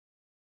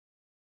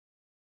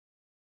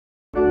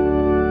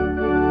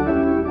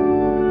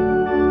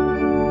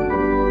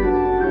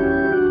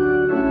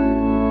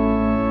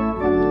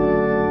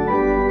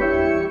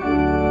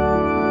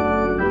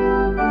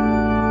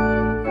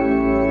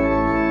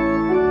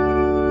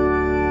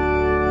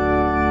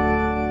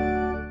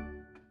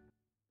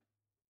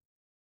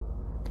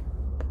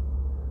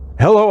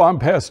Hello, I'm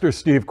Pastor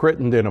Steve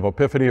Crittenden of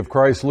Epiphany of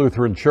Christ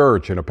Lutheran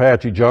Church in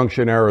Apache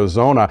Junction,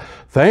 Arizona.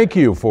 Thank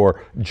you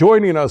for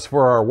joining us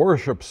for our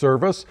worship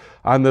service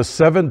on the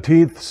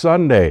 17th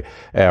Sunday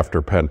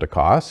after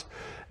Pentecost.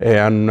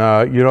 And,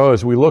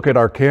 as we look at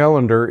our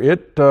calendar,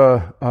 it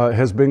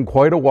has been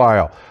quite a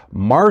while.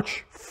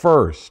 March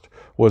 1st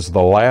was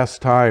the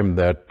last time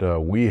that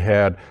we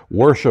had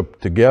worship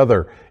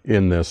together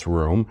in this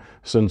room.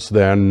 Since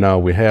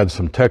then, we had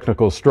some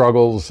technical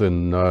struggles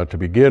to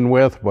begin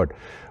with, but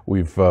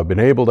we've been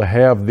able to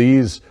have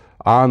these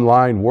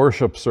online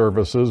worship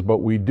services, but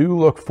we do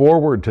look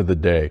forward to the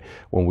day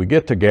when we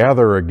get to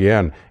gather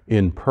again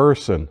in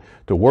person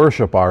to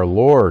worship our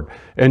Lord.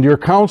 And your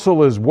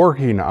council is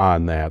working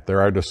on that.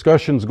 There are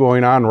discussions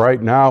going on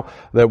right now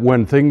that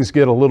when things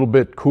get a little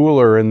bit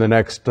cooler in the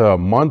next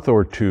month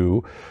or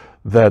two,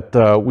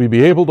 that we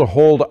be able to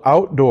hold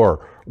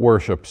outdoor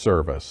worship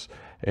service.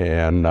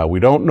 And we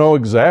don't know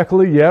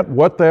exactly yet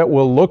what that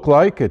will look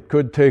like. It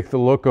could take the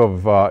look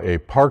of a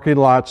parking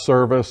lot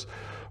service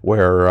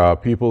where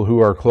people who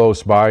are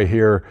close by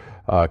here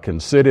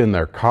can sit in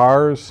their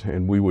cars,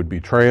 and we would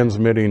be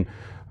transmitting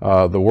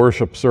the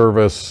worship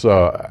service.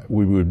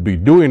 We would be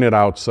doing it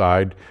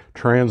outside,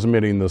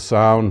 transmitting the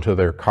sound to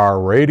their car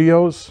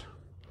radios.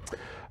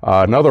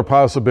 Another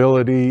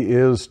possibility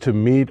is to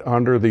meet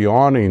under the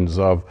awnings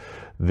of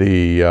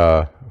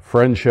the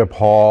Friendship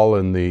Hall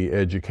in the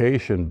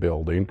Education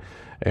Building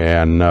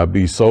and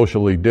be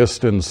socially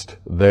distanced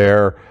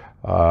there.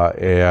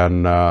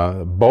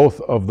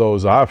 Both of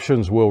those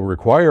options will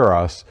require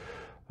us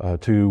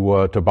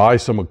to buy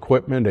some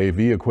equipment, AV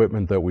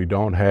equipment that we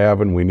don't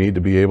have, and we need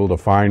to be able to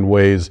find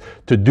ways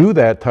to do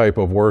that type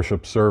of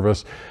worship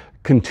service,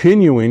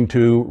 continuing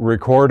to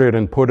record it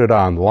and put it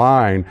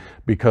online,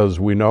 because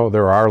we know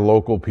there are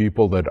local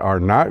people that are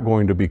not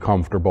going to be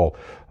comfortable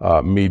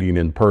meeting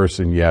in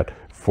person yet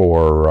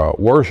for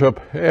worship.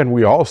 And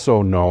we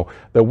also know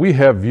that we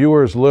have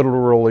viewers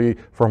literally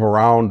from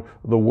around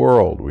the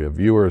world. We have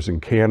viewers in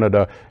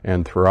Canada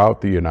and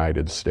throughout the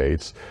United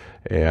States,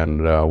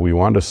 and we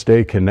want to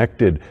stay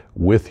connected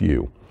with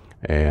you.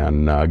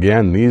 And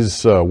again,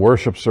 these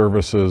worship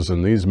services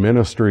and these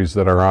ministries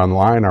that are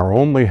online are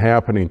only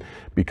happening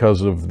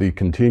because of the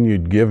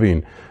continued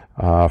giving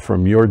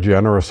from your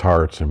generous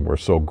hearts, and we're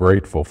so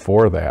grateful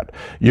for that.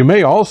 You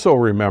may also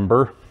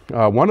remember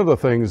one of the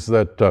things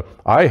that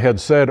I had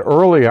said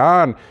early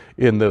on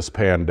in this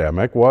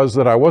pandemic was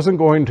that I wasn't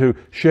going to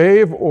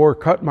shave or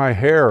cut my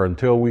hair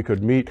until we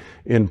could meet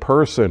in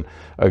person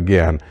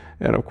again.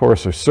 And of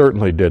course, I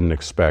certainly didn't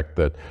expect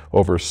that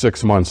over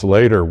 6 months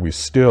later, we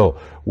still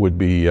would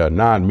be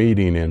not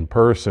meeting in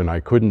person. I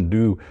couldn't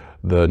do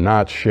the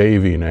not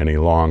shaving any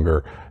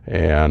longer.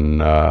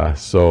 And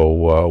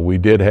so we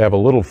did have a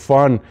little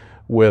fun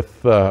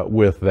with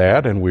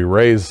that, and we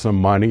raised some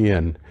money,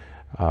 and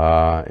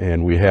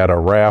we had a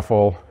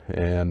raffle,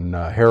 and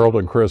Harold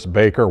and Chris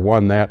Baker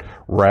won that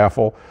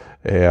raffle.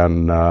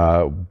 And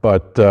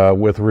but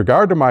with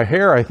regard to my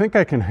hair, I think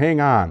I can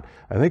hang on.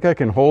 I think I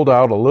can hold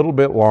out a little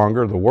bit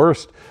longer. The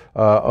worst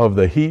of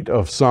the heat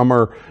of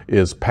summer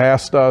is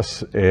past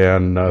us,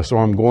 and so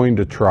I'm going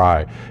to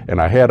try.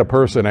 And I had a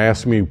person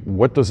ask me,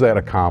 what does that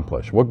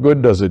accomplish? What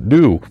good does it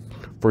do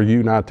for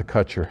you not to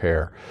cut your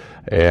hair?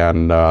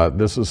 And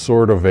this is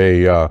sort of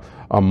a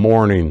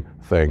mourning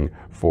thing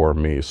for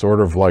me, sort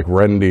of like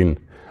rending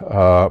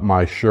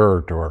my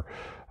shirt or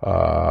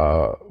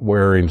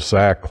wearing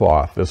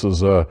sackcloth. This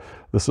is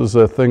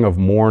a thing of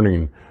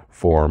mourning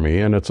for me,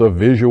 and it's a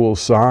visual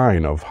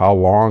sign of how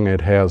long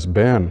it has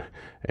been.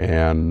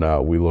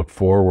 And we look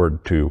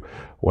forward to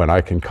when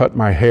I can cut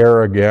my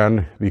hair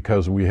again,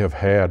 because we have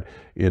had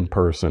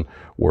in-person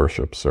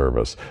worship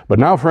service. But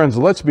now, friends,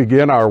 let's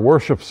begin our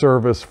worship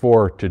service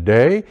for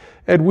today,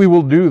 and we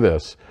will do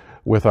this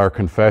with our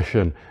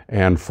confession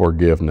and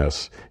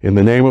forgiveness. In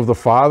the name of the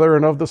Father,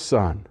 and of the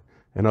Son,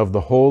 and of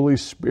the Holy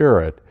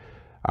Spirit.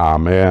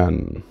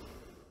 Amen.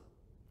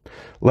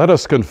 Let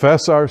us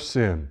confess our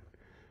sin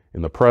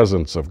in the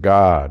presence of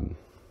God.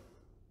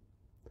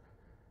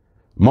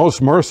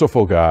 Most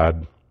merciful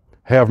God,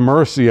 have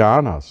mercy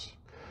on us.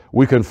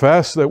 We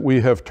confess that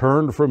we have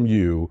turned from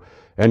you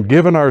and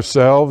given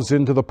ourselves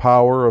into the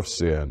power of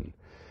sin.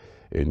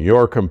 In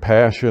your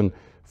compassion,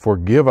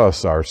 forgive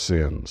us our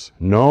sins,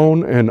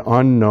 known and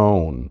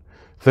unknown,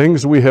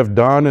 things we have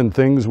done and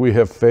things we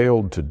have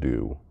failed to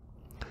do.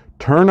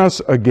 Turn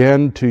us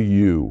again to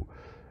you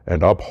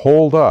and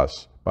uphold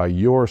us by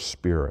your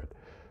Spirit,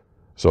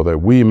 so that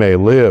we may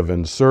live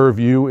and serve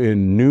you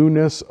in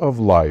newness of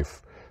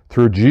life,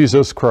 through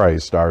Jesus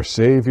Christ, our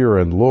Savior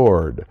and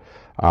Lord.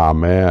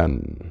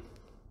 Amen.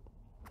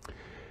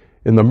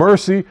 In the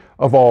mercy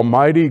of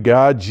Almighty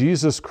God,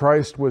 Jesus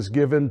Christ was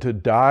given to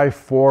die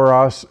for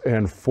us,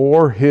 and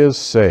for his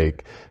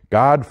sake,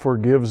 God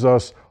forgives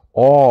us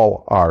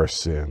all our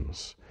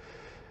sins.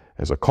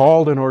 As a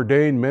called and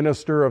ordained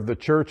minister of the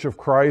Church of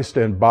Christ,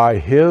 and by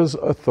his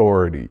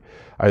authority,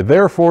 I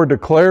therefore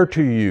declare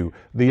to you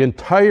the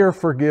entire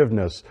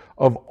forgiveness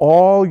of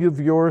all of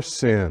your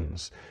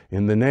sins,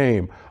 in the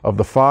name of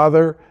the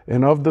Father,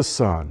 and of the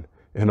Son,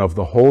 and of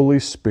the Holy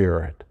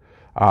Spirit.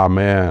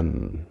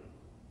 Amen.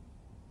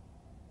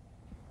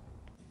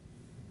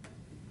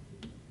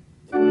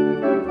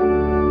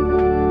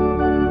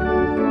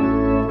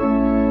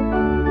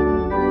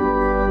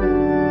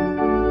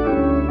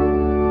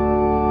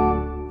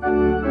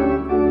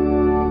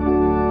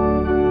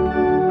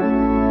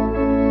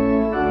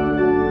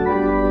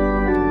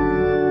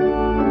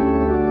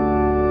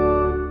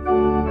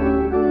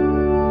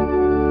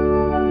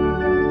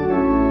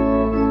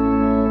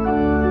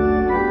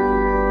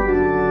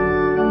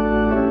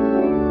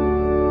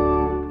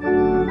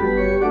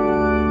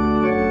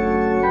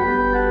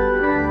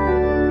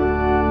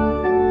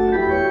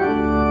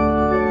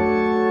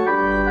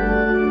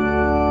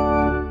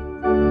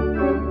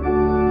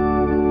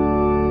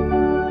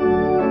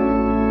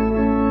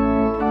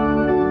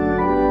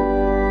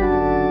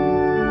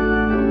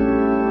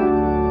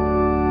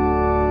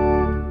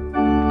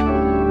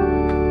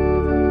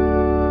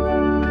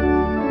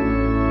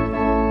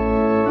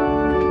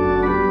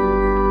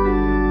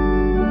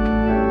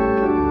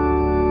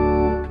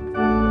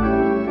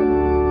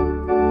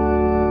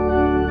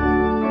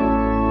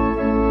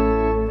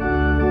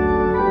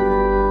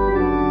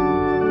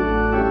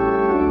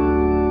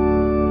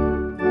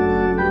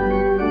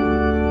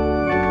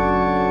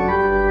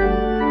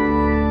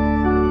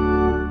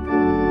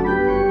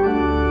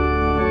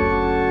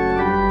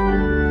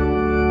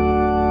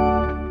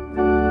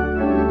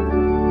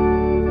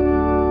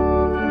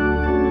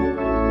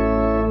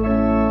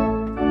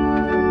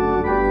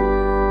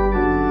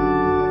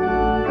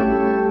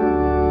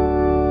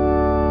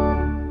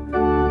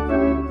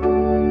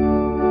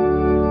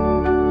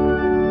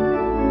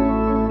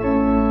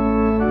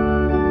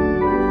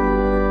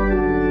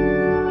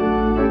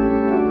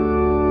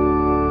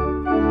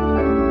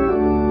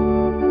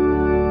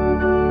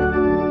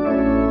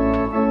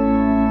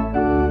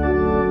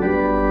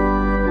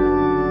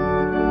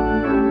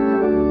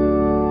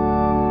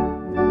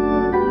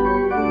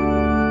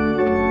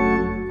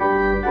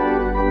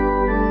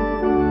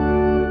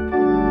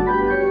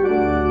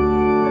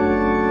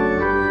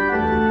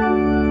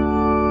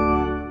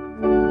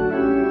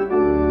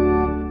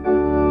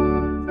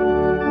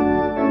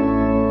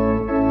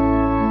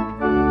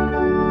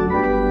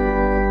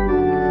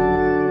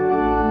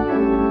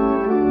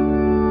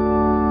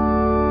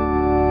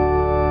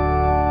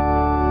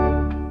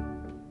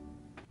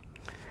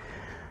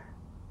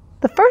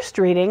 The first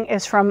reading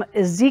is from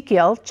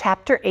Ezekiel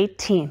chapter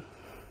 18.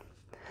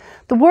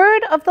 The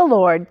word of the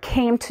Lord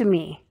came to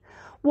me.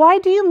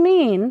 What do you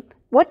mean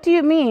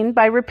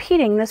by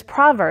repeating this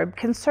proverb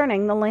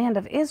concerning the land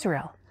of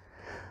Israel?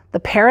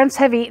 The parents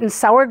have eaten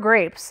sour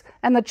grapes,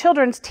 and the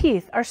children's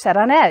teeth are set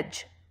on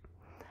edge.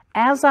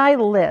 As I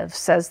live,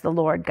 says the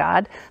Lord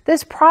God,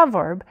 this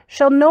proverb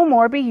shall no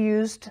more be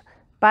used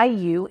by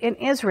you in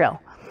Israel.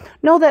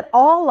 Know that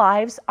all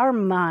lives are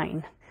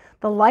mine.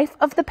 The life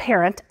of the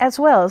parent as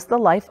well as the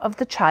life of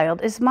the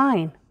child is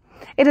mine.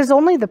 It is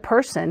only the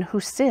person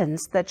who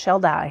sins that shall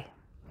die.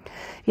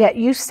 Yet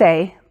you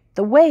say,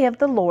 the way of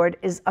the Lord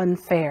is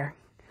unfair.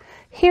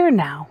 Hear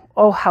now,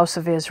 O house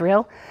of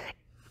Israel,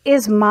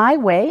 is my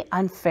way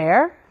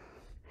unfair?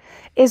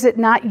 Is it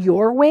not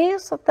your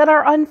ways that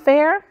are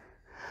unfair?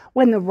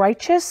 When the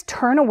righteous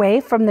turn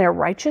away from their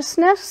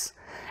righteousness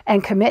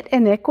and commit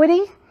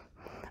iniquity,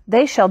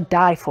 they shall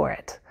die for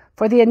it.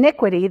 For the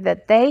iniquity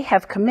that they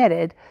have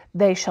committed,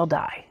 they shall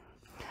die.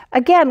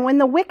 Again, when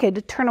the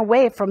wicked turn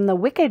away from the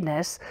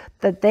wickedness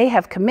that they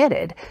have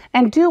committed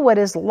and do what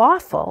is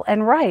lawful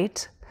and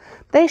right,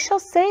 they shall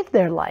save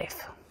their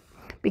life,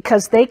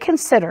 because they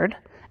considered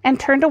and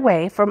turned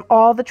away from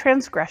all the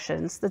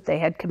transgressions that they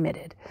had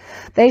committed.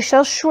 They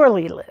shall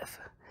surely live.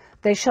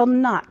 They shall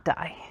not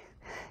die.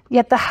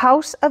 Yet the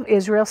house of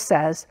Israel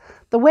says,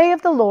 the way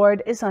of the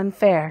Lord is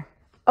unfair.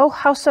 O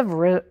house of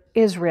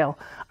Israel,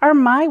 are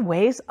my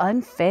ways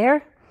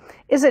unfair?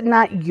 Is it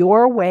not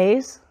your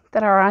ways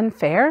that are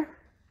unfair?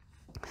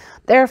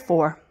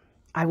 Therefore,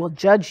 I will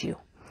judge you,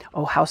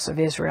 O house of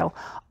Israel,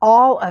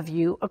 all of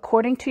you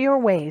according to your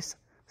ways,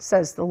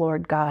 says the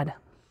Lord God.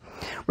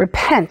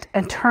 Repent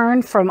and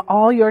turn from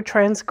all your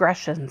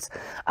transgressions,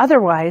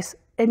 otherwise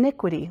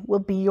iniquity will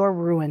be your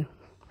ruin.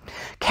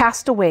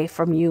 Cast away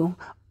from you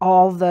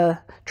all the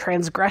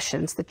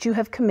transgressions that you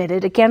have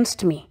committed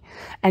against me,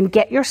 and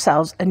get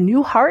yourselves a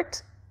new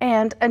heart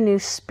and a new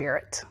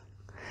spirit.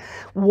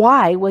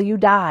 Why will you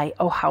die,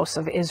 O house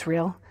of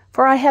Israel?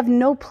 For I have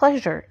no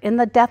pleasure in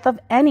the death of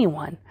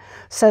anyone,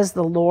 says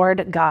the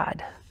Lord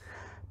God.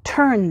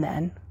 Turn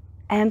then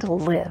and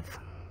live.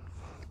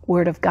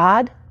 Word of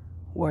God,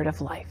 word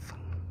of life.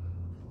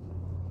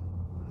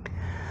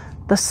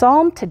 The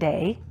psalm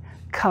today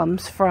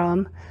comes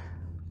from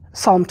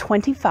Psalm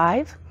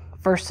 25,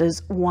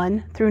 verses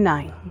 1 through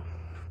 9.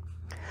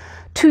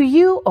 To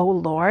you, O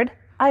Lord,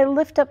 I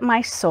lift up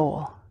my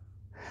soul.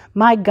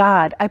 My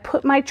God, I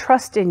put my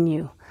trust in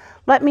you.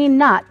 Let me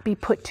not be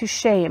put to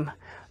shame,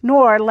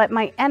 nor let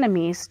my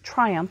enemies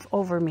triumph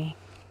over me.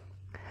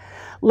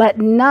 Let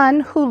none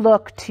who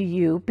look to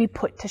you be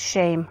put to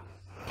shame.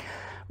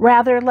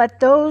 Rather,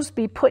 let those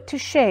be put to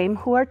shame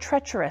who are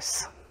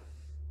treacherous.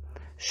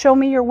 Show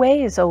me your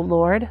ways, O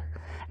Lord,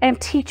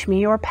 and teach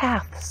me your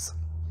paths.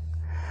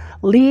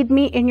 Lead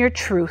me in your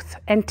truth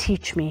and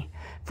teach me,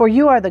 for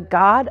you are the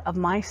God of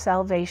my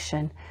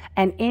salvation,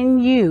 and in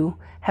you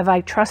have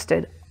I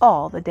trusted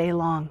all the day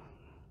long.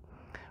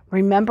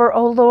 Remember,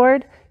 O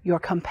Lord, your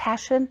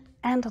compassion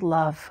and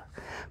love,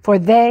 for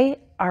they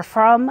are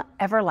from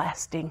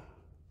everlasting.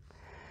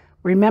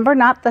 Remember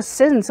not the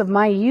sins of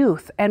my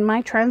youth and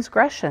my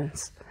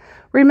transgressions.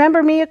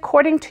 Remember me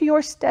according to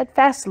your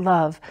steadfast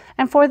love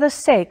and for the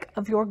sake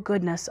of your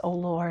goodness, O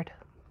Lord.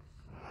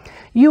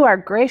 You are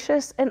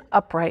gracious and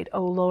upright,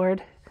 O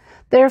Lord.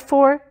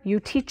 Therefore, you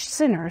teach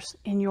sinners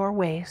in your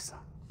ways.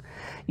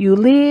 You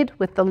lead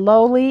with the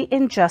lowly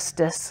in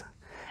justice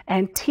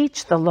and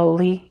teach the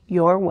lowly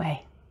your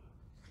way.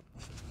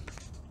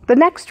 The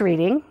next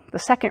reading, the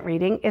second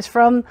reading, is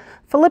from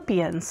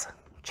Philippians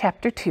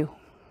chapter 2.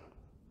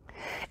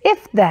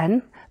 If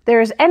then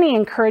there is any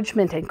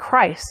encouragement in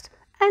Christ,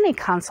 any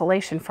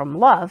consolation from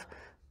love,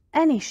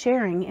 any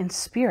sharing in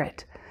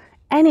spirit,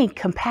 any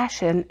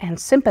compassion and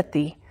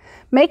sympathy,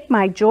 make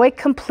my joy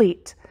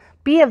complete.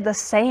 Be of the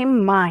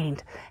same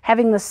mind,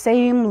 having the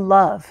same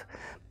love,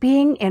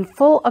 being in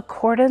full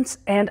accordance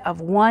and of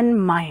one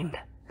mind.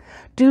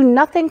 Do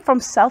nothing from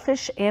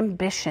selfish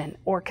ambition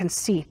or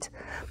conceit,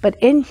 but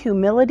in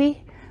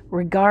humility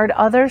regard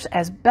others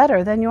as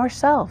better than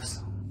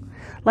yourselves.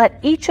 Let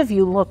each of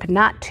you look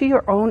not to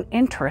your own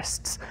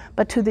interests,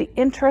 but to the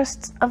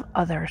interests of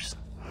others.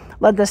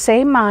 Let the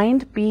same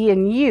mind be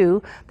in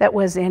you that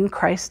was in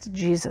Christ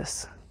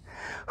Jesus,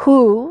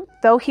 who,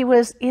 though he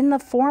was in the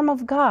form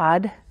of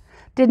God,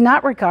 did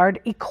not regard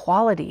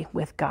equality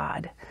with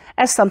God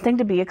as something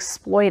to be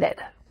exploited,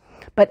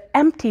 but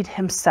emptied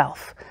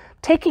himself,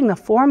 taking the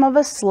form of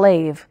a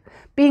slave,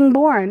 being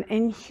born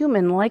in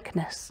human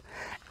likeness,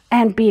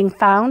 and being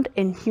found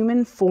in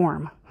human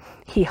form.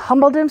 He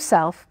humbled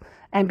himself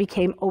and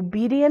became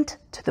obedient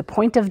to the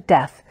point of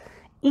death,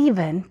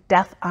 even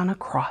death on a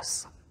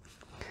cross.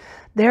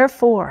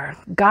 Therefore,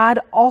 God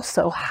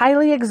also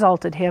highly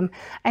exalted him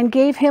and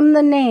gave him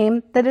the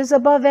name that is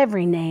above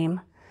every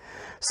name,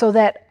 so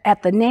that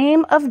at the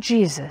name of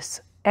Jesus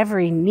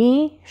every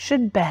knee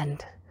should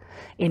bend,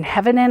 in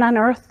heaven and on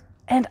earth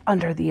and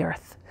under the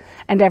earth,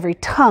 and every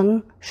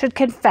tongue should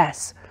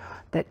confess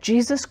that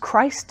Jesus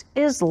Christ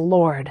is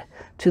Lord,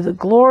 to the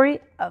glory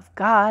of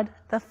God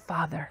the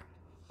Father.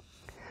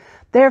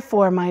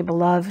 Therefore, my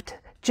beloved,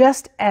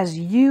 just as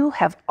you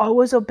have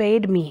always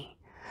obeyed me,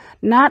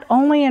 not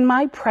only in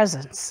my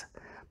presence,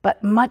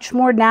 but much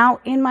more now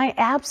in my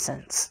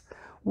absence,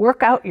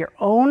 work out your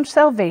own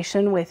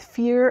salvation with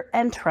fear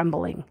and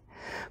trembling.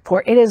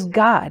 For it is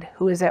God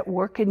who is at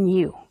work in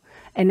you,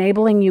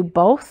 enabling you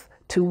both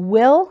to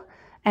will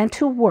and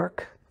to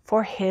work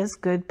for his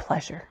good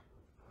pleasure.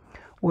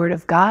 Word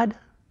of God,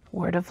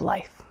 word of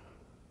life.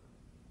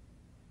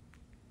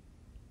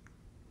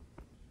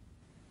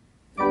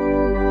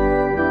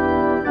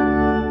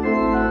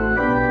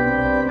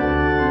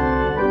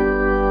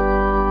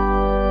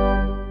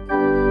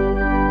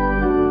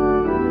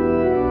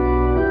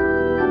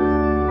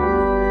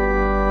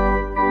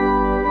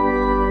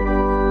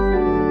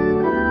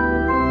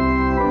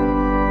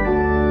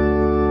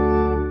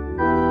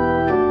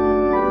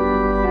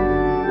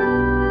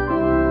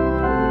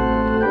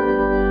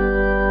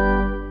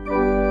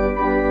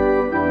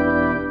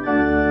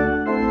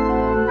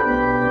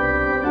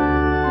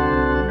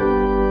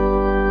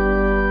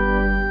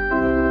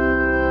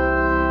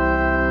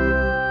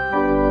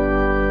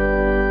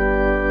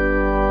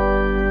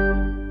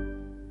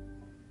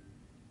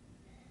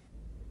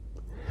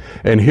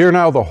 And hear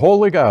now the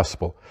Holy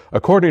Gospel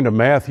according to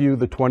Matthew,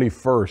 the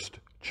 21st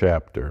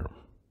chapter.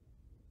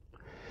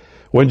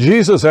 When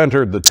Jesus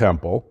entered the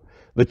temple,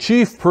 the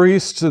chief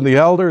priests and the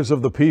elders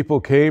of the people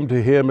came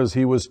to him as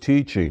he was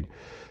teaching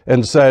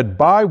and said,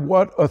 "By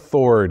what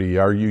authority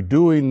are you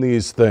doing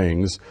these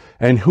things,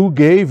 and who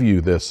gave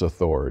you this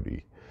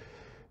authority?"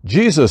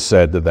 Jesus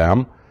said to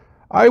them,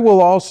 "I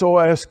will also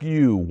ask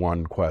you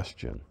one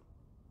question.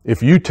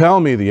 If you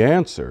tell me the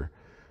answer,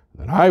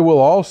 then I will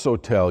also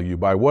tell you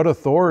by what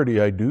authority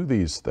I do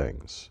these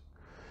things.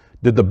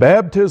 Did the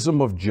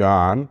baptism of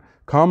John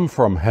come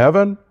from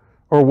heaven,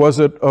 or was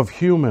it of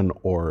human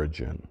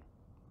origin?"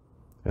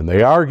 And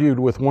they argued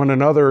with one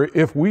another,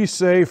 "If we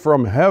say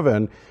from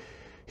heaven,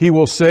 he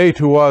will say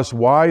to us,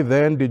 'Why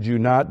then did you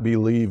not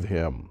believe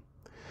him?'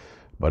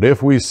 But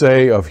if we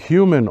say of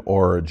human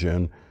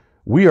origin,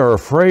 we are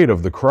afraid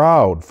of the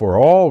crowd, for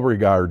all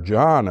regard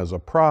John as a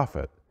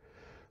prophet."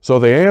 So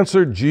they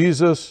answered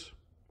Jesus,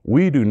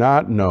 "We do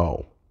not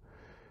know."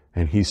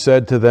 And he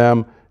said to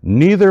them,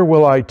 "Neither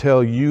will I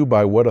tell you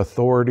by what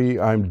authority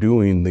I'm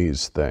doing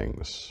these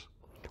things.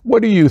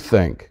 What do you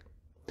think?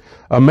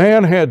 A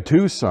man had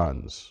 2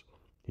 sons.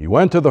 He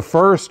went to the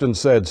first and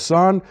said,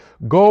 'Son,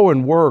 go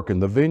and work in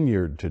the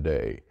vineyard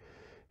today.'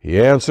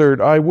 He answered,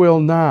 'I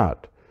will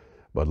not.'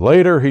 But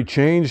later he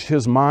changed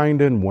his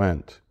mind and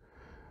went.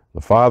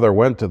 The father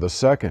went to the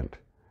second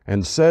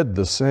and said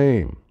the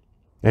same.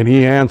 And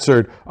he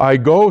answered, I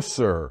go,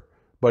 sir.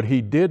 But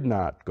he did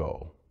not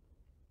go.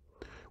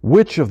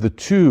 Which of the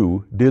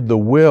two did the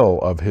will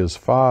of his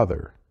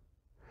father?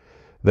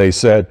 They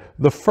said,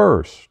 the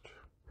first.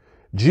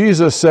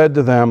 Jesus said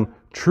to them,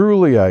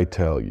 truly I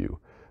tell you,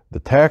 the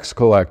tax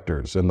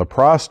collectors and the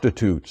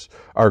prostitutes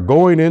are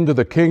going into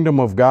the kingdom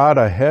of God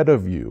ahead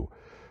of you.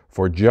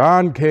 For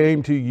John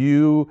came to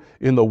you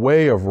in the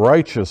way of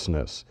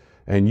righteousness,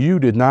 and you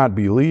did not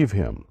believe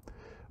him.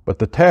 But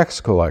the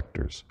tax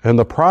collectors and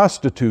the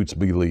prostitutes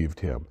believed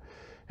him.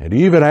 And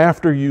even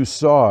after you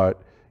saw it,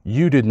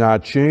 you did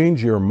not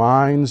change your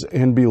minds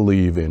and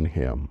believe in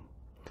him.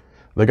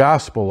 The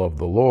Gospel of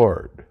the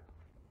Lord.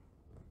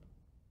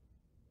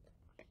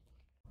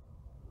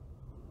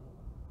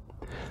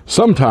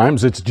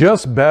 Sometimes it's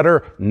just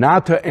better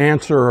not to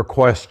answer a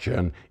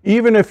question,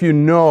 even if you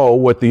know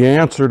what the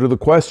answer to the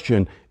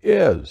question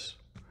is.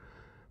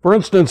 For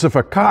instance, if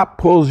a cop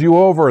pulls you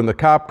over and the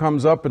cop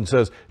comes up and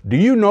says, do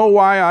you know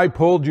why I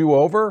pulled you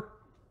over?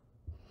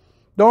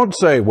 Don't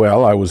say,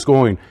 well, I was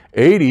going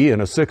 80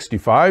 in a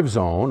 65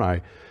 zone.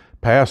 I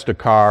passed a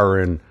car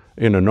in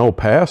a no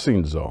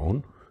passing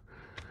zone.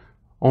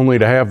 Only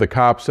to have the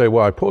cop say,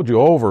 well, I pulled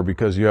you over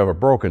because you have a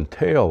broken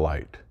tail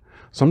light.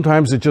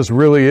 Sometimes it just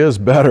really is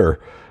better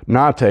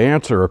not to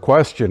answer a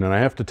question. And I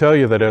have to tell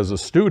you that as a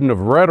student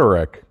of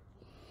rhetoric,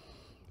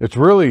 it's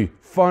really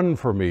fun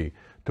for me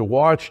to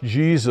watch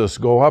Jesus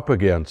go up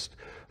against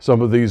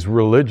some of these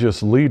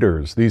religious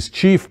leaders. These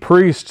chief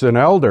priests and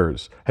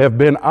elders have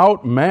been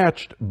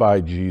outmatched by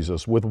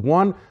Jesus with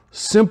one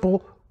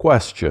simple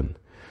question.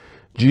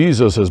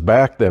 Jesus has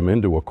backed them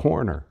into a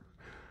corner.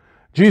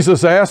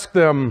 Jesus asked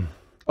them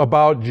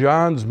about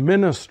John's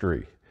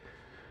ministry.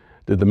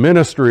 Did the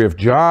ministry of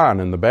John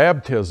and the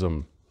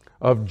baptism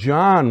of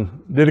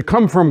John, did it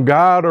come from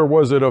God or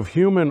was it of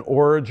human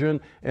origin?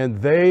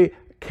 And they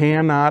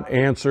cannot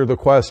answer the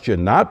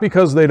question, not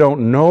because they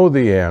don't know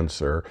the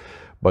answer,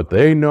 but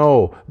they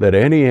know that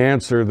any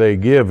answer they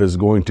give is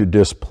going to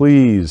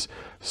displease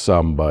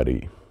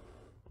somebody.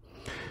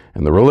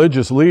 And the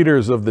religious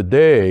leaders of the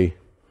day,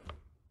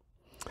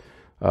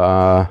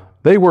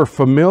 they were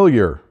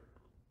familiar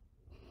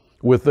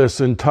with this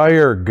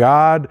entire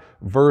God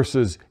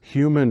versus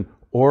human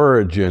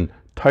origin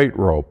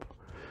tightrope,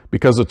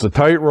 because it's a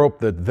tightrope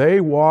that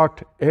they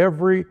walked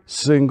every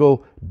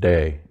single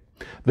day.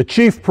 The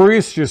chief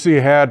priests, you see,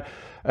 had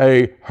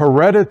a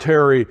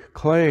hereditary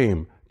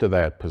claim to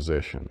that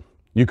position.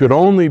 You could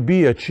only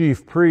be a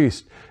chief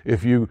priest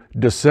if you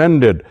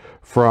descended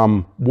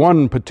from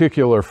one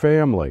particular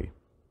family.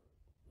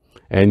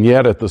 And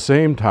yet at the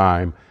same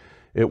time,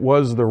 it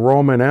was the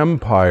Roman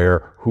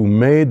Empire who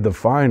made the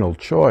final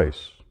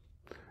choice.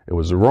 It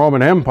was the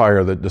Roman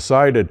Empire that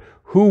decided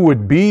who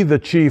would be the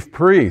chief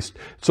priest.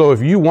 So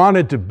if you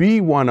wanted to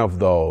be one of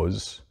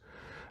those,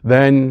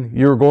 then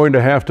you're going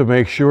to have to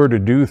make sure to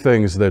do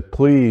things that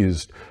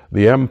pleased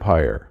the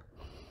empire.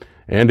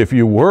 And if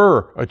you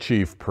were a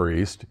chief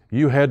priest,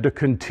 you had to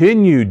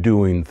continue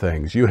doing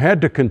things. You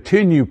had to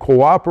continue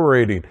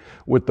cooperating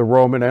with the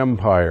Roman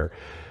Empire.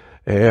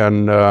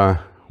 And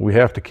we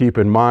have to keep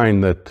in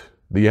mind that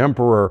the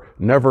emperor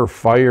never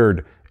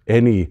fired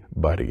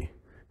anybody.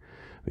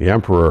 The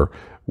emperor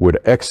would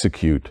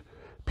execute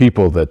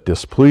people that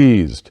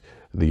displeased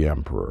the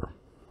emperor.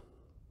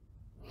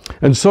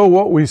 And so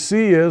what we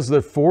see is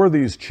that for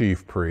these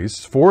chief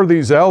priests, for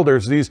these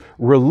elders, these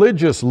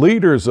religious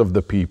leaders of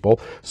the people,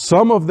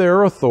 some of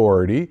their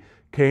authority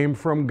came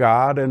from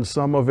God and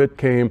some of it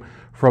came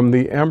from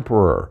the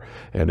emperor.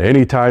 And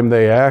anytime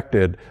they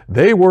acted,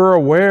 they were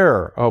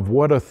aware of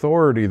what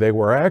authority they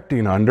were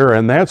acting under,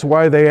 and that's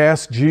why they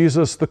asked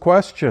Jesus the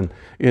question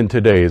in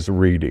today's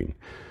reading.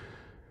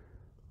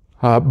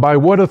 By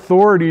what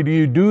authority do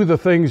you do the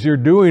things you're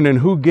doing, and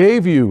who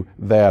gave you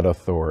that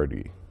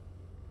authority?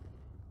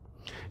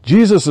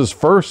 Jesus'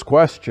 first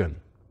question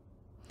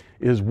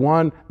is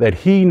one that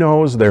he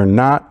knows they're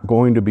not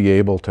going to be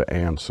able to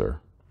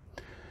answer.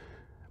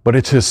 But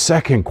it's his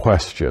second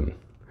question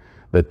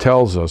that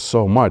tells us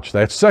so much.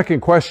 That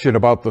second question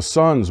about the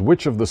sons,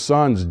 which of the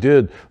sons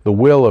did the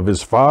will of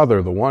his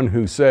father, the one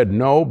who said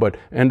no but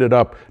ended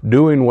up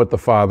doing what the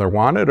father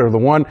wanted, or the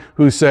one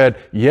who said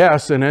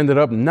yes and ended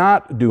up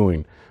not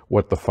doing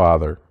what the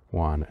father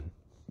wanted?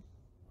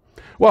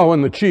 Well,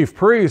 when the chief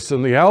priests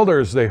and the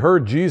elders, they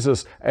heard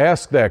Jesus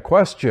ask that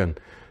question,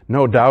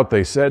 no doubt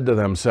they said to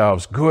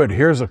themselves, good,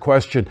 here's a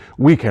question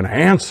we can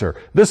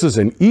answer. This is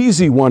an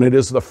easy one. It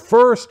is the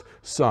first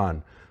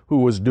son who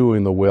was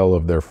doing the will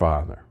of their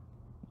father.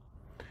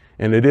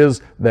 And it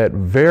is that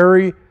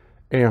very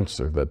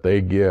answer that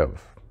they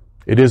give.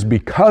 It is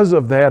because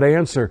of that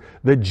answer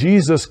that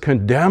Jesus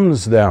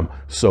condemns them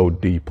so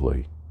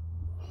deeply.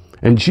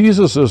 And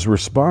Jesus'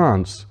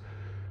 response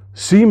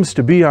seems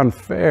to be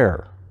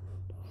unfair.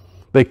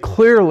 They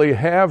clearly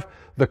have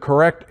the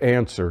correct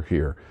answer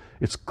here.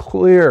 It's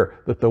clear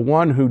that the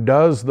one who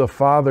does the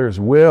Father's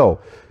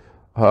will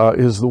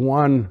is the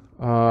one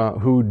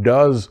who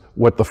does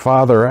what the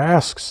Father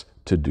asks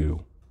to do.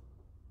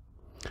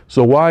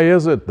 So why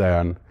is it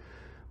then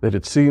that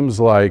it seems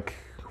like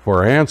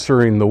for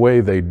answering the way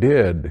they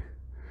did,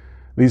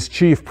 these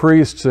chief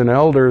priests and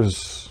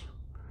elders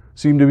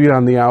seem to be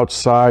on the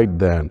outside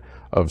then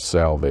of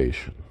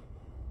salvation.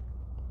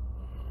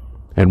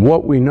 And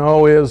what we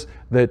know is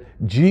that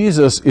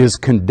Jesus is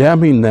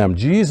condemning them.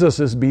 Jesus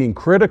is being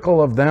critical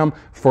of them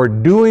for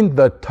doing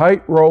the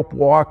tightrope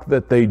walk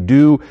that they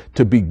do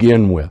to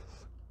begin with.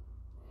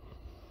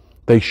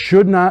 They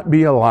should not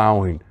be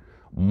allowing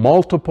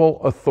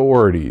multiple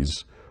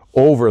authorities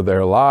over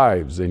their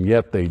lives, and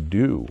yet they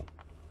do.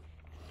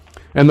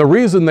 And the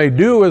reason they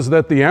do is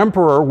that the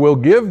emperor will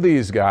give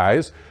these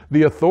guys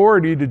the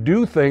authority to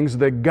do things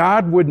that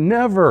God would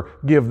never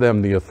give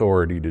them the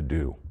authority to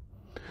do.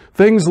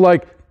 Things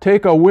like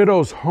take a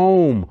widow's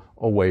home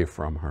away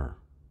from her.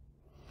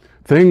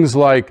 Things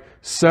like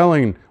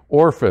selling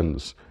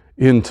orphans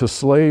into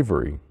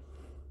slavery.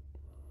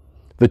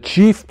 The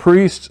chief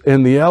priests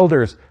and the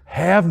elders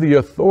have the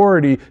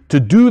authority to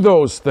do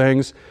those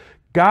things.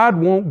 God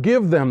won't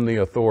give them the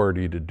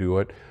authority to do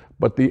it,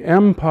 but the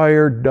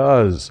empire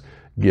does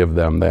give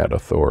them that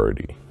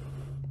authority.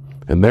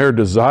 And their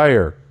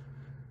desire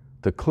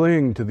to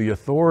cling to the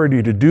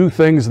authority to do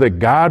things that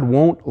God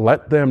won't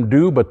let them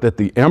do, but that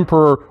the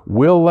emperor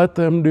will let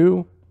them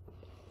do,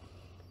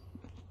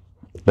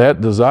 that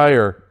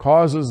desire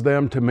causes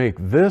them to make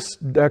this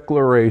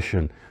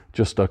declaration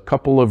just a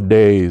couple of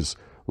days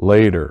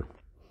later.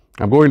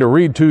 I'm going to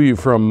read to you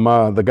from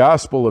the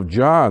Gospel of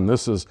John.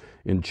 This is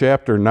in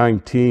chapter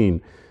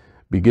 19,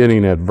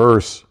 beginning at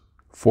verse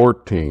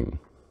 14.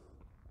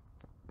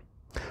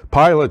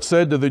 Pilate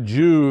said to the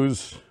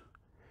Jews,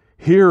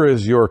 "Here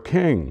is your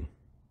king."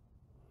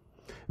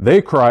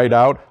 They cried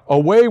out,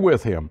 "Away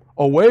with him!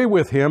 Away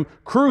with him!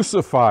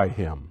 Crucify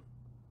him!"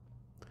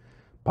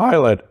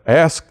 Pilate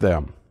asked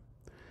them,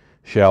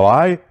 "Shall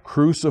I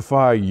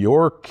crucify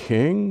your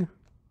king?"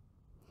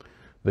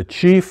 The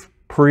chief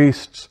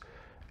priests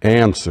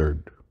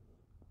answered,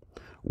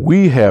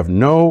 "We have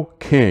no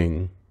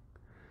king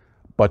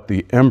but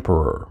the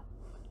emperor."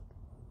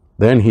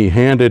 Then he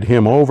handed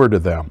him over to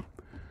them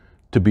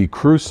to be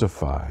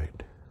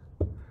crucified.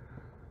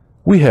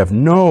 We have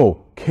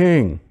no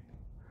king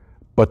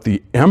but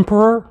the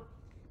emperor?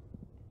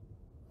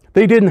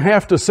 They didn't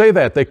have to say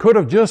that. They could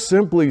have just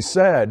simply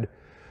said,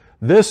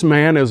 "This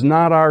man is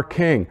not our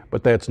king."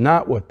 But that's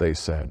not what they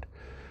said.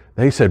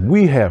 They said,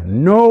 "We have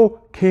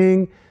no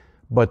king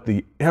but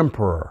the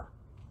emperor,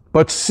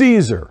 but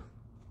Caesar."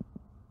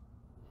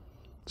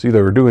 See,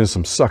 they were doing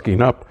some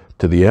sucking up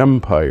to the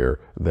empire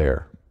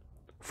there,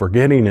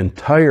 forgetting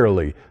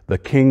entirely the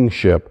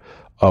kingship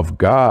of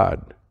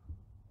God.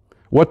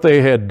 What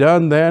they had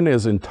done then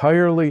is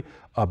entirely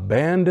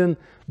abandon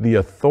the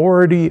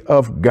authority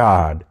of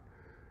God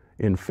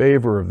in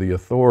favor of the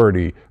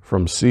authority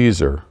from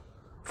Caesar,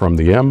 from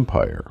the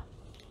empire.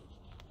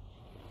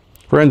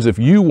 Friends, if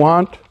you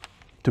want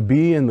to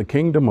be in the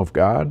kingdom of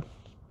God,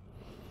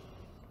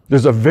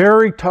 there's a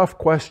very tough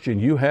question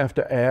you have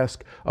to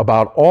ask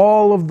about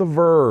all of the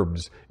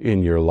verbs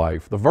in your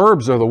life. The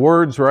verbs are the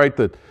words, right,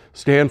 that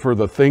stand for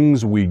the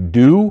things we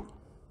do.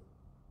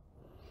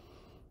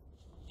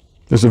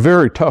 There's a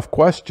very tough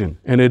question,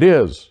 and it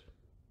is,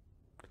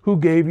 who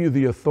gave you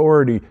the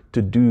authority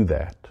to do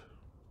that?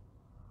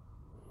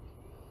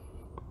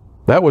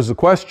 That was the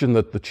question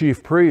that the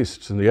chief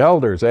priests and the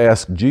elders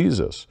asked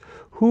Jesus.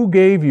 Who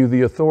gave you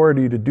the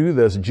authority to do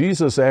this?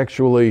 Jesus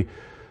actually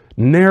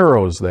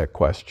narrows that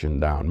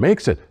question down,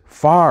 makes it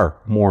far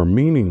more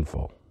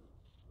meaningful.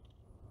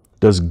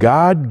 Does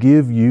God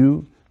give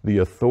you the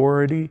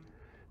authority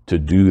to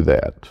do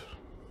that?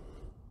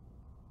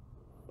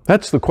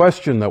 That's the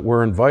question that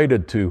we're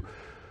invited to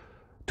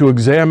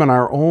examine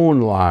our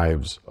own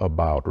lives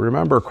about.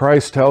 Remember,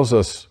 Christ tells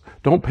us,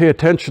 don't pay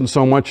attention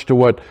so much to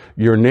what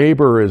your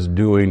neighbor is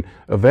doing.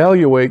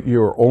 Evaluate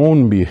your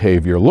own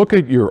behavior. Look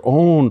at your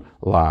own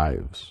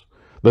lives.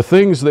 The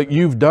things that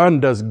you've done,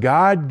 does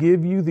God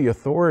give you the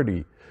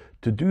authority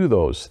to do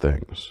those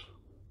things?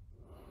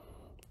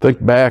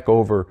 Think back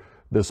over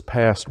this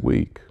past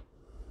week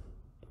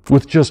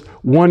with just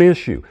one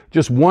issue,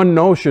 just one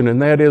notion,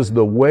 and that is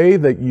the way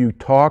that you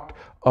talked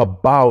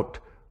about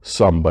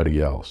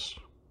somebody else.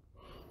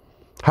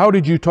 How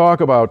did you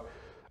talk about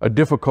a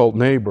difficult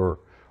neighbor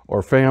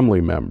or family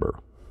member?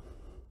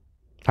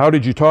 How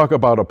did you talk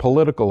about a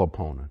political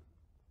opponent?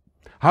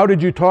 How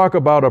did you talk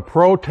about a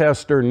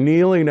protester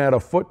kneeling at a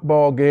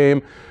football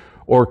game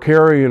or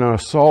carrying an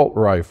assault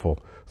rifle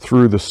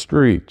through the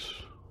streets?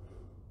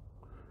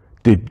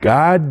 Did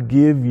God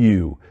give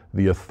you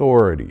the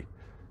authority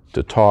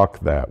to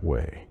talk that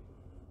way?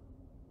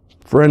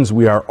 Friends,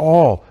 we are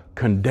all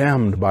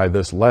condemned by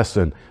this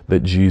lesson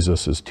that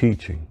Jesus is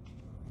teaching.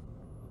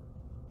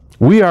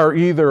 We are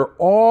either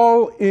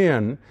all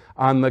in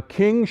on the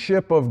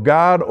kingship of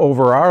God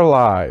over our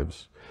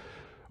lives,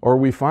 or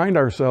we find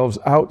ourselves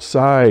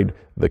outside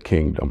the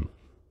kingdom,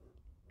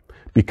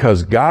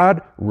 because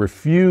God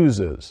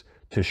refuses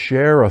to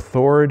share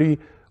authority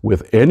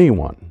with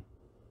anyone.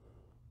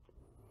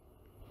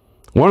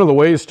 One of the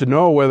ways to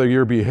know whether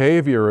your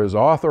behavior is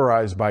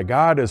authorized by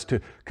God is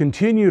to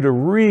continue to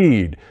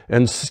read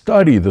and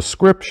study the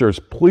Scriptures.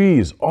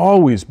 Please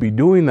always be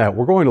doing that.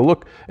 We're going to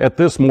look at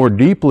this more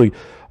deeply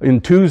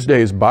in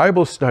Tuesday's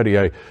Bible study.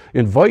 I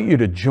invite you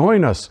to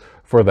join us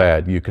for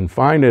that. You can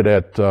find it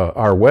at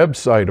our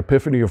website,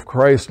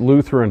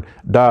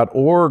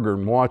 epiphanyofchristlutheran.org,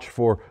 and watch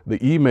for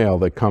the email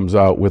that comes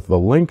out with the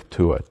link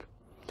to it.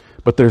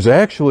 But there's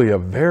actually a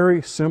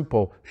very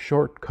simple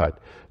shortcut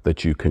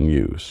that you can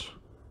use.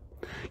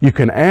 You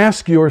can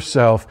ask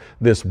yourself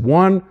this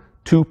one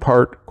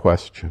two-part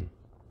question.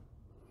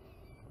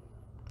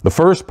 The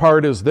first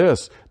part is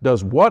this: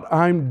 does what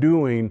I'm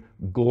doing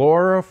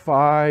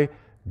glorify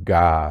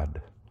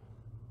God?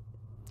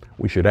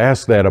 We should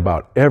ask that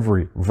about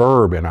every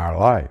verb in our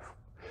life.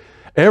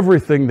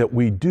 Everything that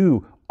we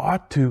do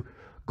ought to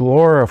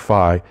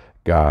glorify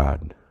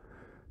God.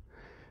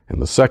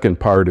 And the second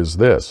part is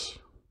this: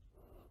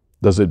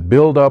 does it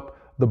build up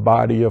the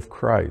body of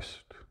Christ,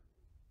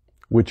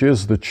 which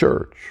is the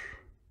church?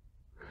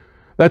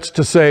 That's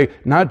to say,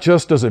 not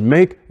just does it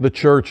make the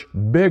church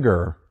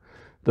bigger,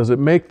 does it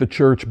make the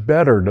church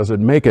better? Does it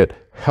make it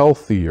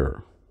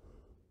healthier?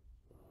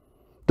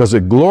 Does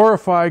it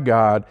glorify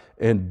God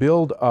and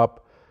build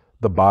up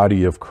the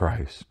body of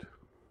Christ?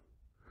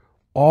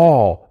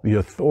 All the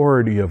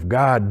authority of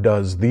God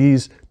does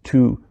these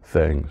two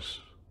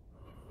things.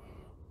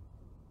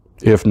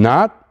 If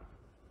not,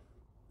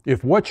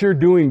 if what you're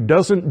doing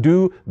doesn't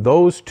do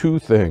those two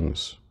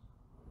things,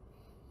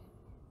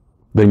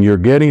 then you're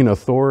getting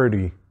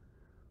authority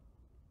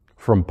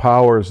from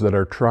powers that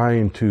are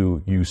trying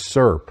to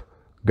usurp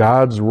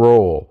God's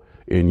role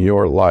in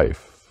your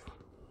life.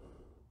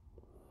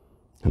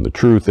 And the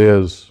truth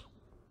is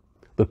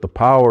that the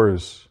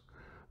powers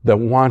that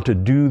want to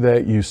do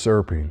that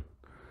usurping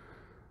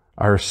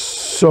are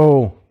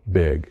so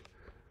big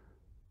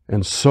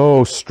and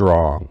so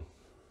strong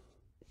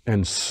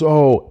and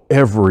so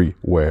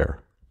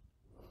everywhere.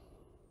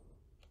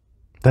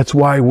 That's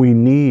why we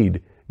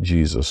need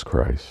Jesus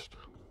Christ.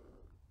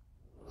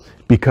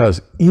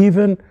 Because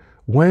even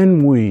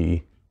when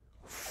we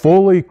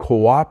fully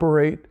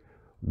cooperate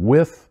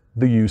with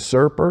the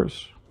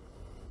usurpers,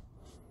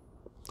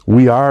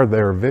 we are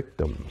their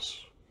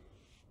victims.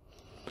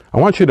 I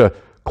want you to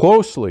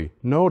closely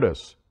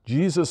notice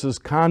Jesus'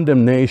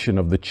 condemnation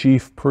of the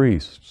chief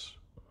priests.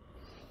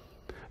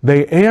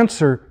 They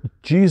answer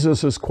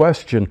Jesus'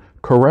 question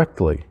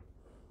correctly,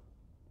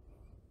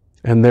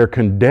 and they're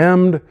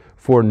condemned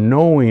for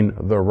knowing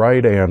the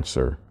right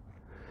answer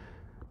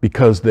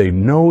because they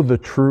know the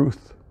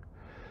truth,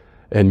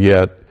 and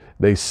yet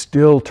they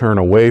still turn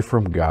away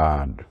from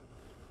God.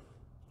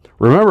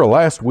 Remember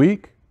last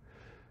week,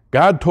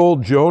 God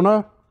told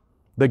Jonah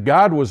that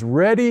God was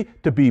ready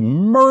to be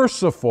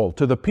merciful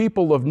to the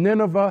people of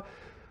Nineveh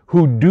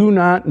who do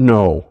not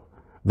know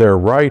their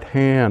right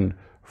hand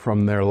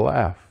from their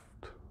left.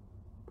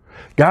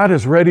 God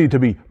is ready to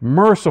be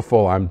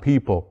merciful on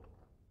people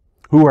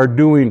who are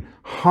doing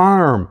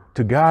harm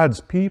to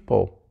God's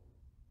people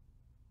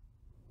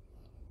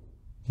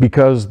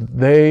because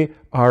they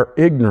are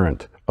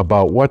ignorant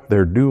about what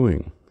they're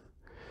doing.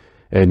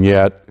 And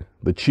yet,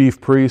 the chief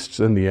priests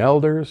and the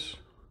elders,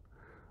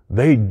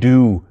 they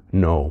do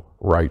know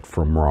right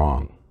from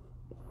wrong.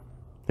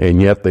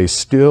 And yet they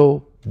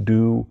still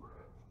do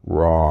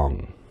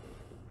wrong.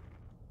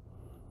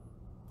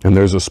 And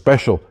there's a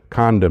special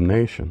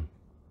condemnation.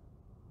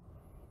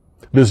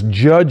 This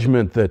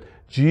judgment that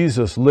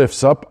Jesus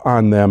lifts up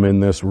on them in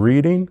this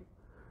reading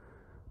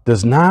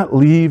does not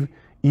leave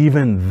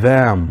even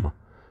them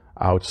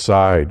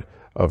outside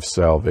of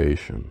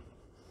salvation.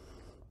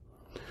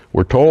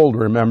 We're told,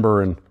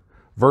 remember, in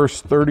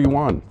verse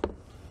 31,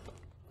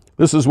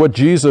 this is what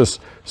Jesus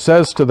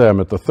says to them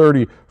at the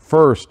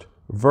 31st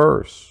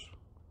verse.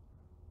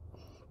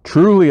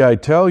 Truly I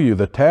tell you,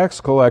 the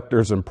tax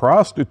collectors and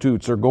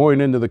prostitutes are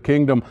going into the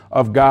kingdom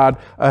of God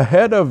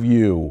ahead of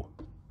you.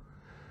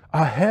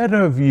 Ahead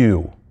of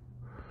you.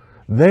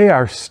 They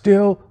are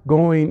still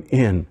going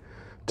in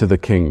to the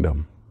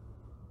kingdom.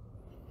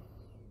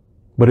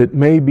 But it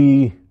may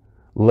be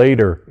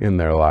later in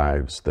their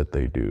lives that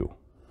they do.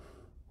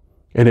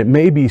 And it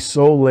may be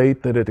so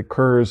late that it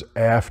occurs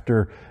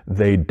after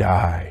they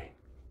die.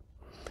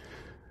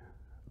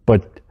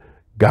 But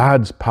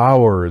God's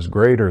power is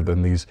greater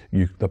than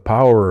the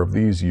power of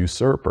these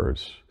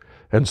usurpers.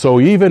 And so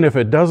even if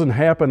it doesn't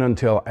happen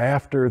until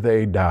after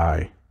they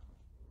die,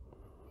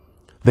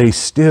 they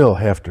still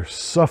have to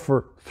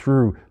suffer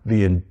through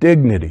the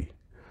indignity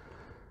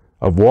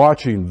of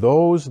watching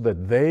those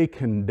that they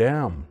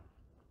condemn,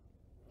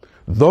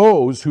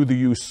 those who the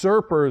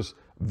usurpers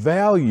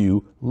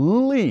value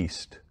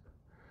least,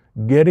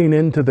 getting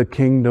into the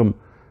kingdom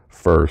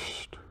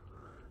first.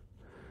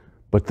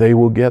 But they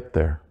will get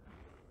there.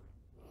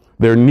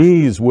 Their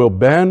knees will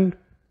bend,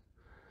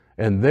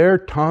 and their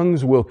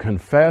tongues will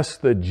confess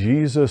that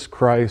Jesus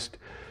Christ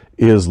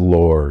is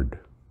Lord.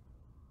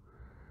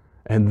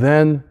 And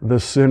then the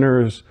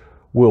sinners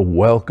will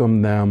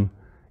welcome them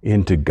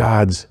into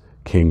God's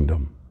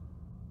kingdom,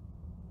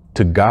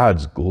 to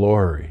God's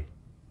glory.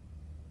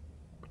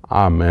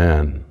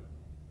 Amen.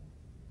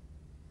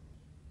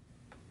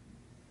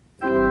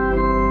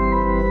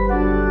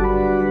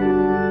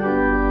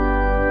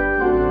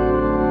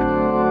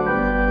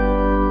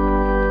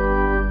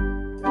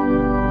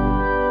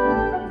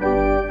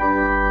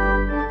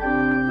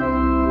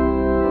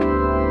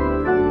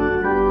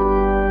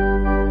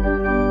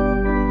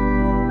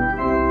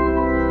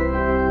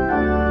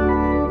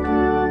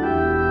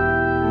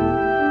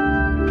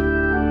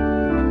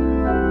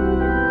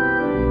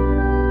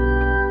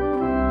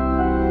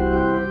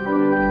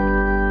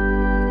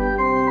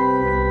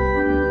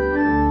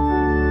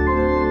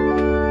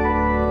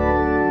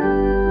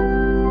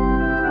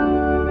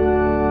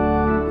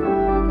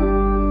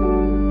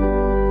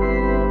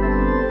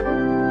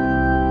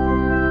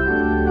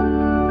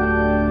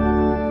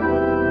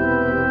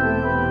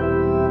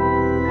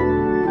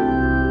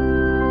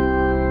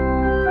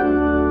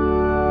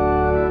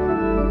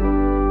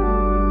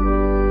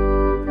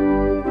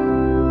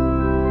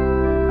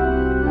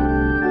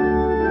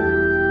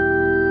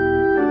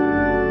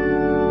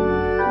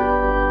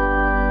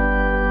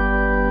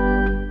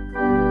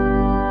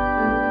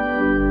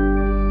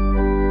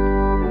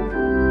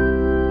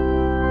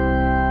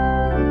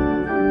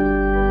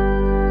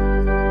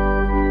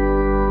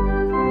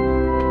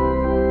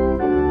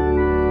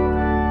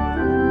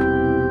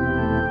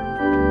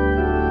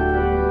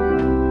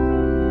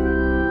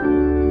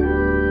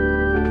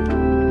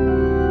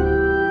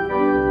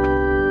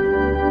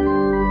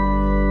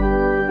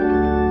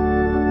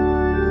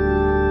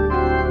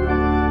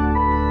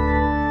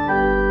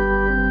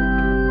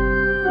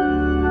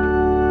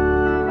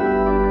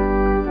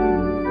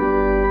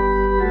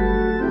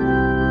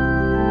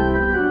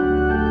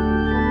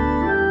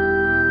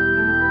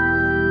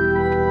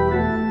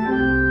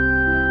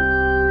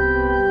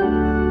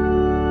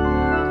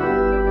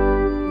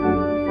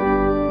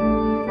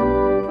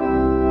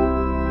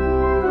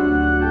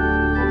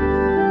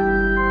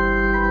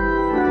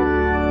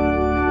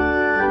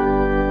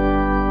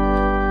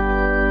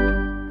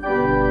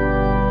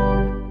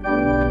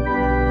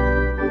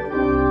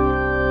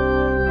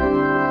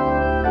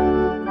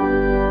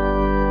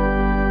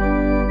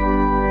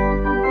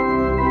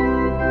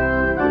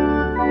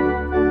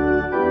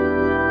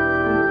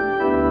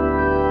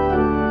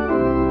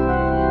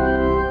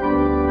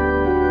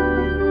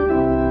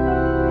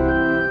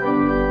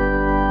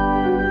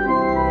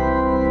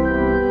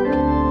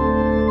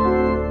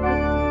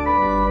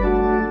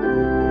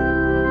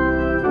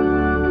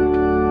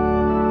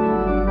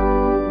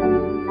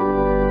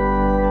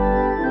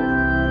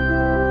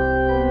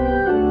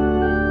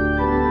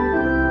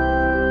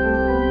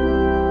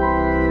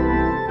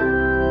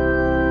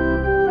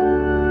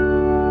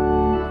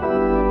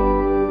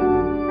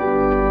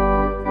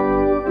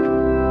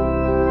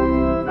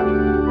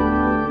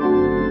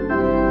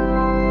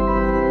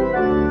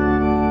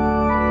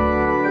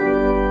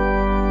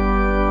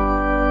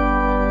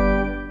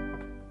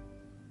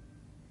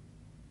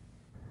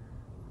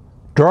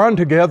 Drawn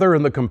together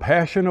in the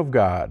compassion of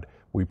God,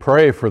 we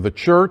pray for the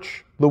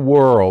church, the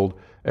world,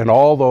 and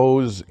all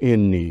those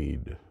in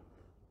need.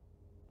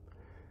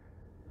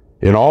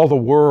 In all the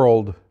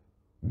world,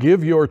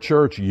 give your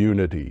church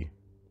unity.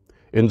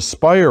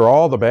 Inspire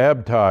all the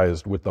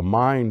baptized with the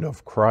mind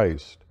of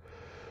Christ.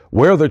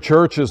 Where the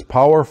church is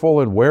powerful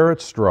and where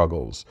it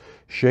struggles,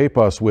 shape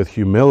us with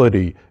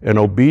humility and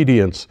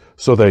obedience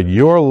so that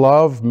your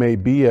love may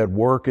be at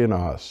work in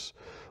us.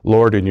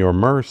 Lord, in your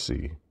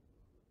mercy.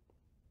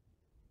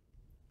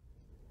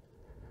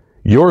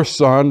 Your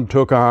Son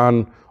took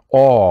on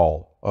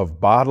all of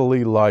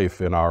bodily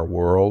life in our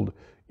world,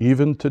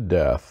 even to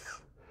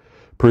death.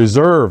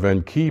 Preserve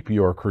and keep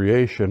your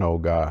creation, O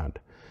God.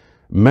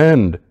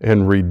 Mend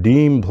and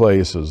redeem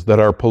places that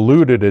are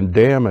polluted and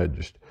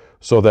damaged,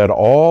 so that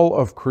all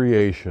of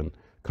creation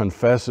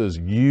confesses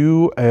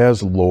you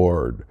as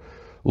Lord.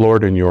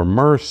 Lord, in your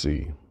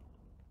mercy.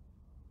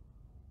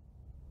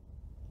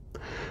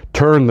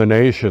 Turn the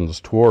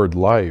nations toward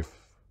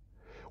life.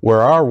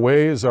 Where our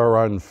ways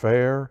are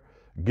unfair,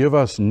 give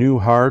us new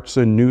hearts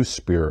and new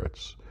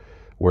spirits.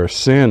 Where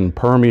sin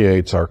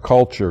permeates our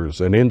cultures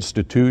and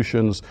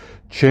institutions,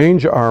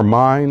 change our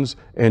minds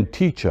and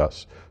teach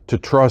us to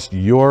trust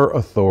your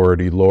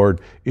authority,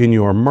 Lord, in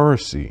your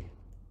mercy.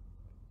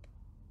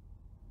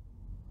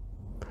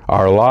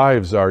 Our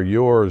lives are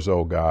yours,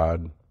 O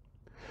God.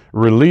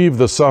 Relieve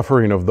the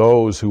suffering of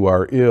those who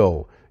are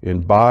ill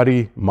in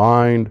body,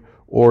 mind,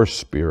 or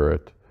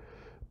spirit.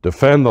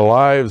 Defend the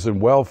lives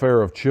and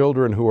welfare of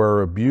children who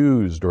are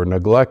abused or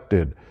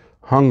neglected,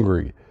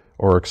 hungry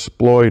or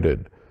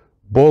exploited,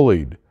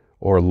 bullied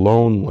or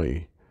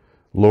lonely.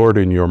 Lord,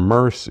 in your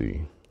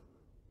mercy.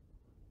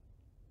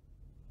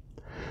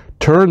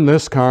 Turn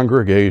this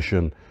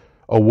congregation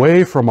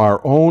away from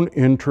our own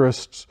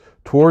interests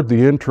toward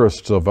the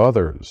interests of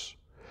others.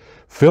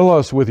 Fill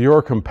us with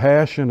your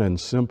compassion and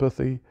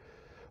sympathy.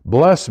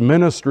 Bless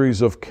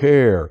ministries of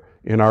care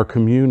in our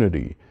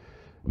community.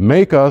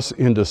 Make us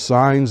into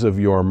signs of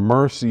your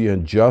mercy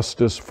and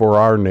justice for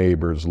our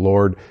neighbors,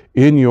 Lord,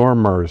 in your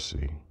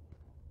mercy.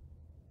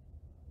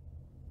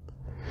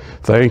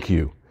 Thank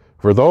you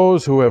for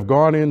those who have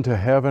gone into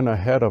heaven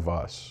ahead of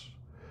us,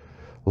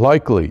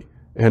 likely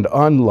and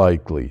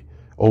unlikely,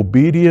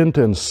 obedient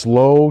and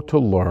slow to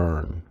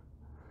learn.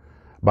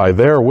 By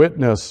their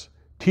witness,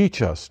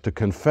 teach us to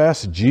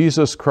confess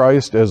Jesus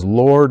Christ as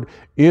Lord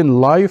in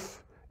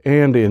life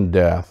and in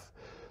death.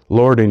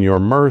 Lord, in your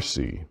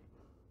mercy.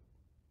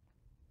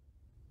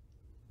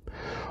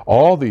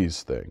 All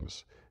these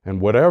things, and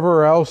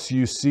whatever else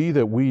you see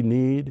that we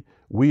need,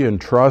 we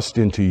entrust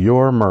into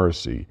your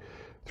mercy.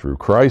 Through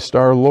Christ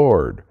our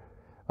Lord.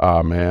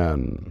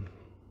 Amen.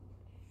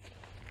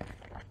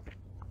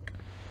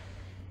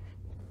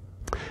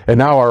 And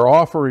now our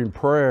offering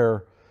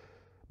prayer.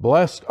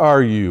 Blessed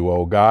are you,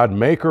 O God,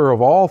 maker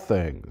of all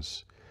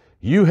things.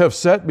 You have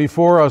set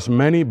before us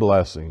many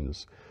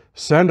blessings.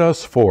 Send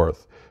us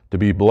forth to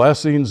be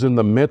blessings in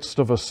the midst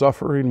of a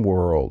suffering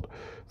world,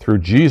 through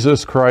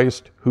Jesus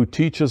Christ, who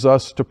teaches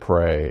us to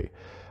pray.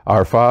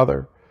 Our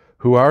Father,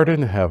 who art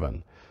in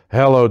heaven,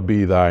 hallowed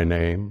be thy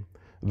name.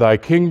 Thy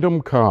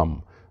kingdom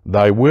come,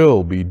 thy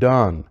will be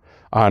done,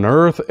 on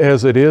earth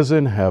as it is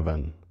in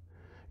heaven.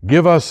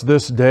 Give us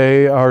this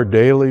day our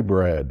daily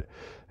bread,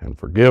 and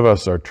forgive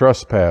us our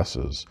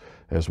trespasses,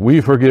 as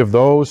we forgive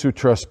those who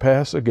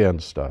trespass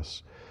against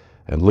us.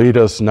 And lead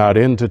us not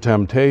into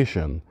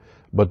temptation,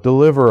 but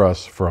deliver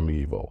us from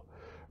evil.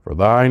 For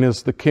thine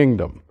is the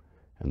kingdom,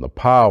 and the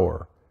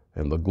power,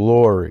 and the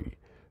glory,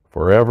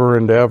 forever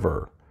and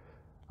ever.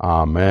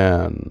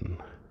 Amen.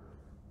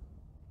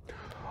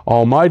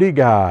 Almighty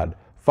God,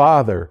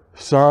 Father,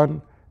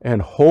 Son,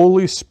 and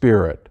Holy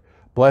Spirit,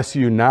 bless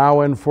you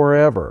now and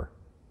forever.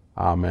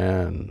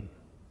 Amen.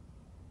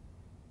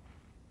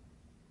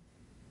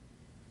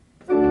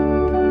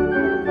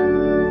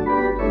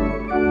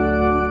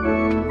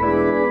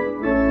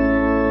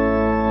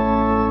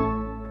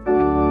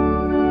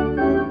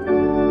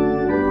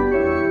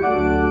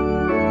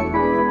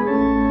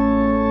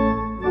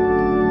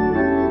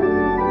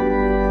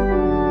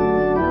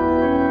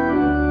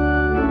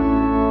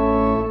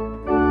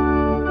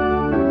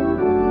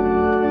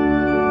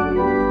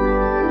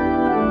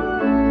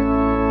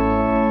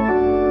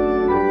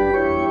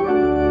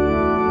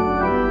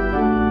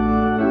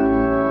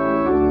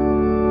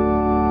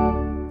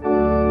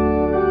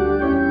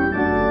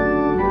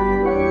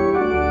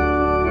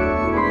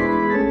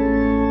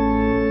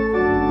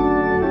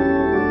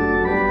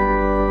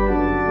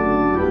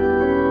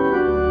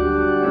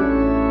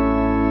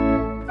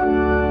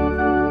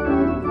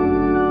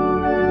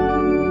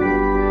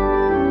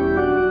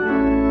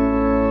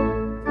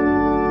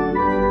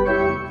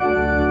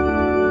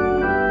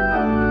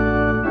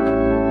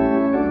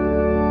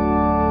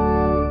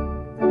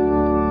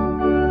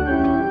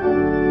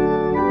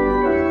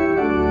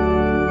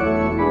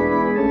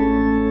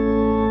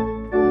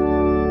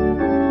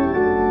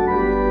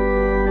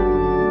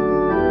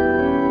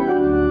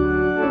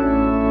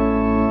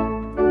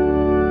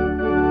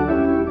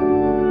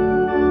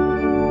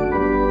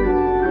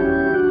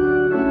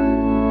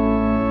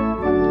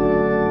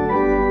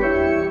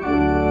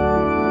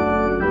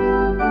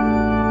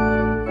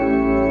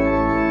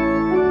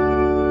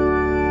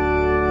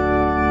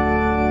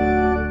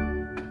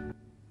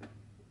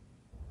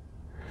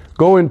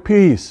 Go in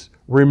peace.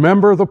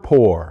 Remember the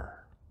poor.